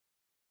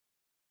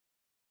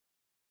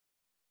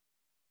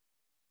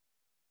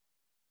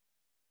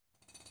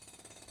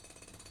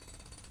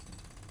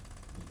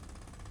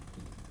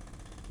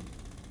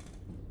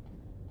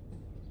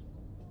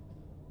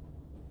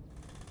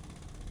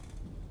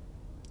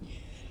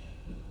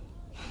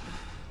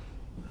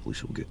At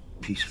least we'll get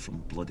peace from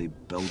bloody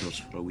builders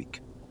for a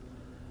week.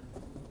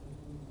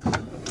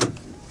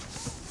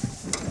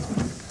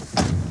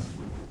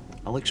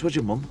 Alex, where's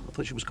your mum? I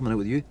thought she was coming out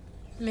with you.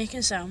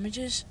 Making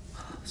sandwiches.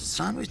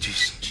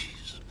 Sandwiches?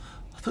 Jeez.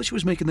 I thought she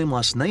was making them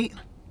last night.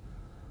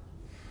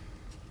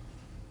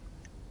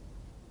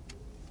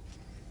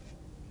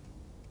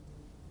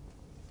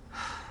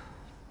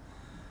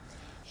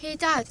 Hey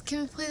Dad,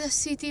 can we play this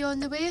CD on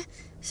the way?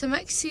 It's a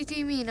mixed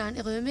CD me and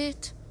Auntie Lou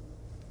made.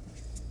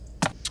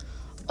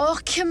 Oh,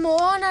 come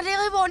on, I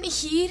really want to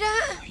hear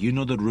it. You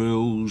know the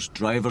rules.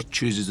 Driver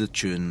chooses the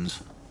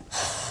tunes.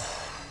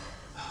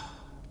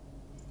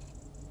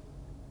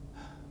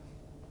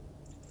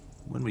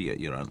 When were you at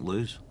your Aunt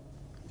Lou's?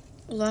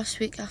 Last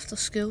week after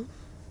school.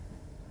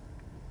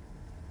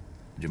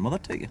 Did your mother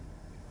take you?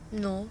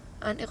 No,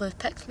 Auntie Lou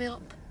picked me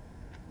up.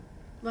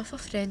 With her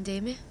friend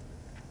Amy.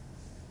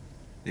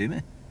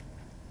 Amy?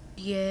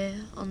 Yeah,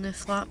 our new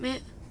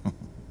flatmate.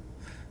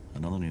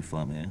 Another new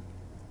flatmate, eh?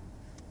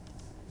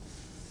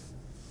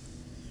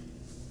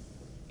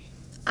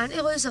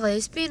 Auntie Lou's a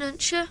lesbian,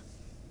 isn't she?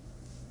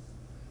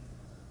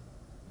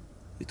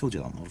 Who told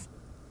you that, Merv?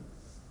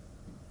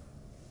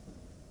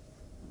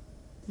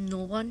 No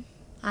one.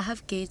 I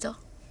have gayed her.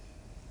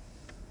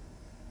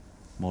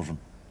 Morven,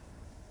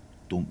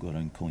 don't go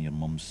around calling your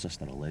mum's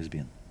sister a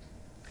lesbian.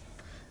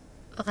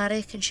 Well, I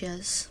reckon she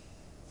is.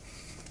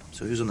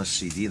 So who's on this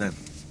CD then?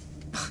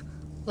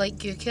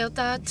 Like you care,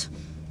 Dad.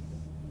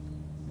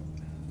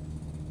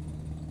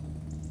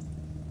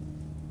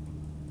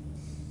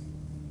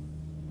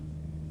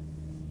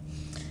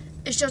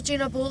 Is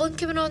Georgina Boland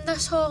coming on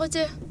this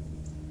holiday?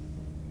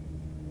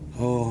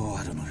 Oh,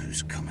 I don't know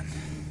who's coming.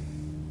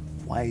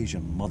 Why is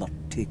your mother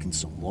taking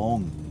so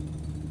long?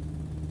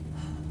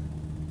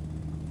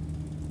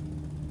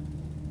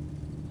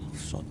 I'll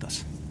sod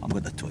this. I'm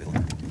going to the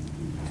toilet.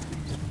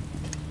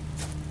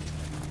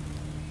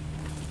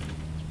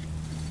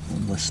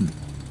 And listen,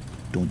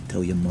 don't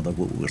tell your mother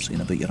what we were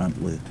saying about your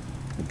Aunt Lou,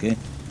 okay?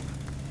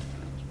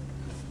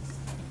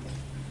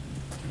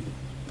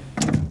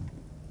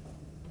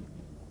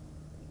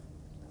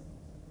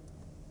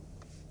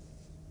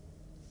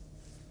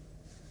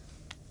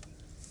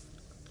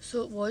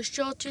 So it was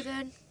Georgie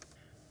then?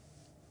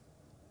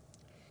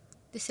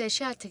 They said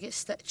she had to get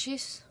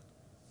stitches.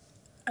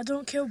 I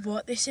don't care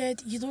what they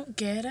said, you don't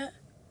get it.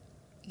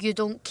 You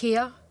don't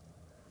care?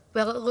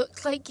 Well, it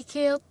looked like you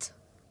cared.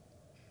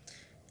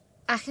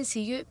 I can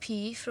see you at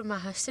PE from my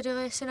history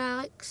lesson,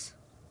 Alex.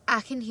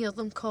 I can hear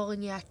them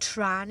calling you a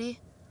tranny.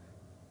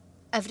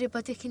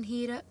 Everybody can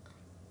hear it.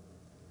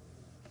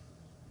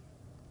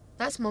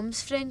 That's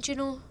Mum's friend, you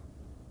know.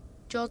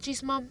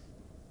 Georgie's mum.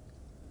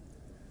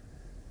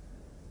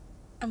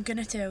 I'm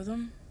gonna tell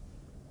them.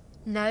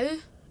 Now?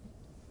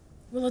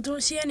 Well, I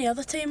don't see any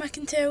other time I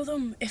can tell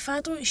them. If I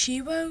don't,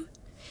 she will.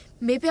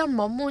 Maybe our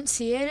mum won't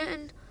say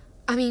anything.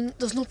 I mean,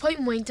 there's no point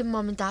in winding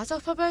Mum and Dad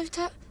up about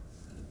it.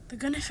 They're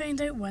gonna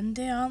find out one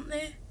day, aren't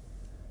they?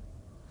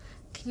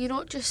 Can you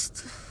not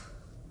just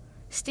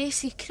stay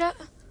secret?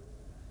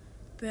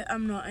 But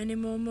I'm not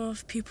anymore, Mom.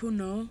 People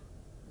know.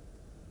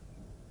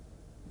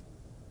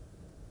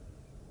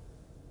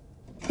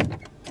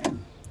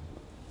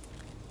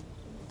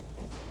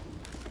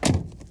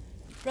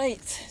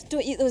 Right,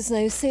 don't eat those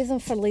now, save them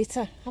for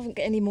later. Haven't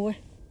got any more.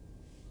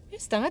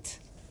 Where's Dad?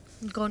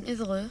 I'm gone to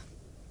the loo.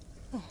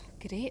 Oh,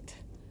 great.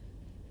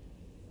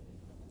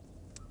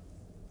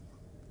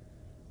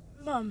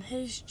 Mum,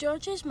 has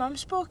George's mum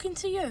spoken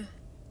to you?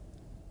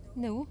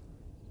 No.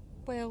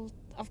 Well,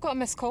 I've got a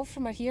missed call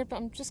from her here, but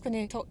I'm just going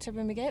to talk to her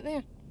when we get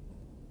there.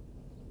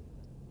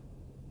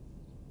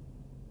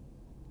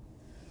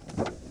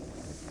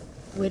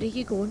 Where are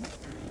you going?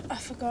 I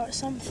forgot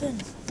something.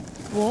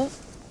 What?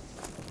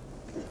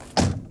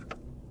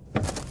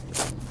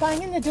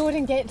 Bang in the door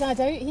and get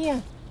Dad out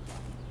here.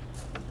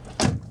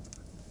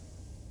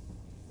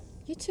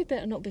 You two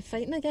better not be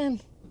fighting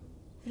again.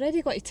 We've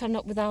already got to turn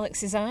up with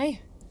Alex's eye.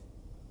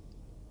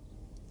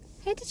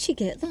 How did she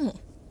get that?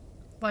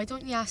 Why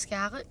don't you ask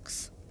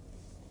Alex?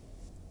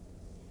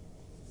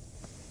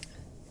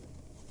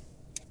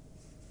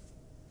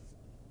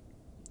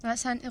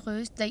 That's Auntie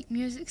Lou's light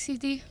music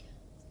CD.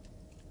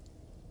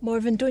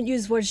 Morven, don't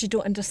use words you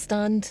don't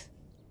understand.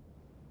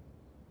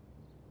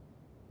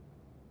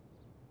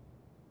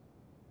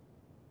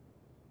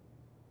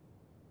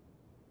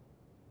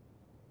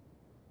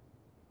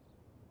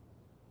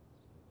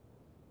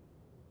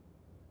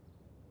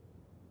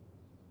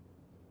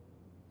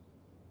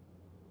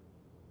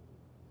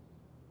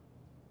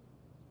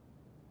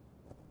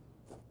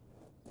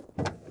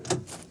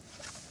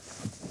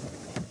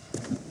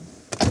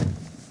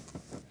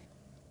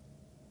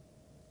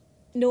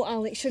 No,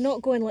 Alex, you're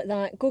not going like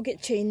that. Go get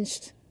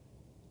changed.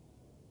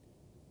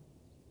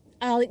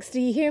 Alex, do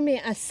you hear me?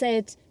 I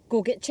said,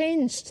 go get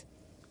changed.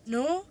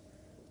 No?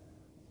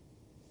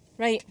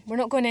 Right, we're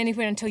not going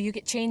anywhere until you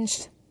get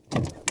changed.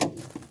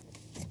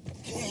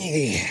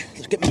 Hey,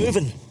 let's get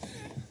moving.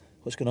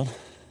 What's going on?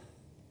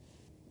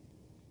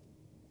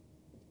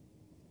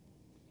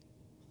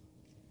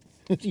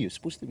 Who are you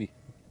supposed to be?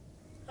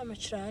 I'm a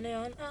tranny,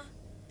 aren't I?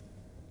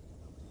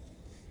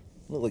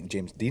 Look like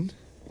James Dean.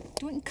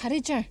 Don't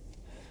encourage her.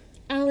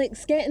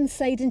 Alex, get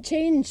inside and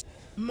change.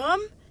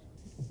 Mum,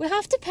 We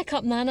have to pick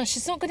up Nana.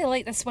 She's not going to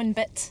like this one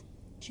bit.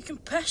 she can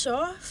piss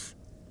off.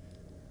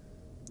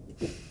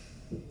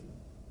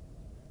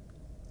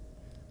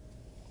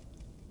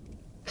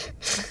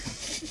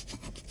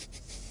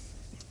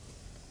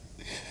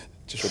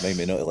 Just remind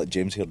me not to let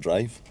James here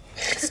drive.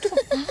 Stop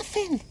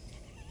laughing.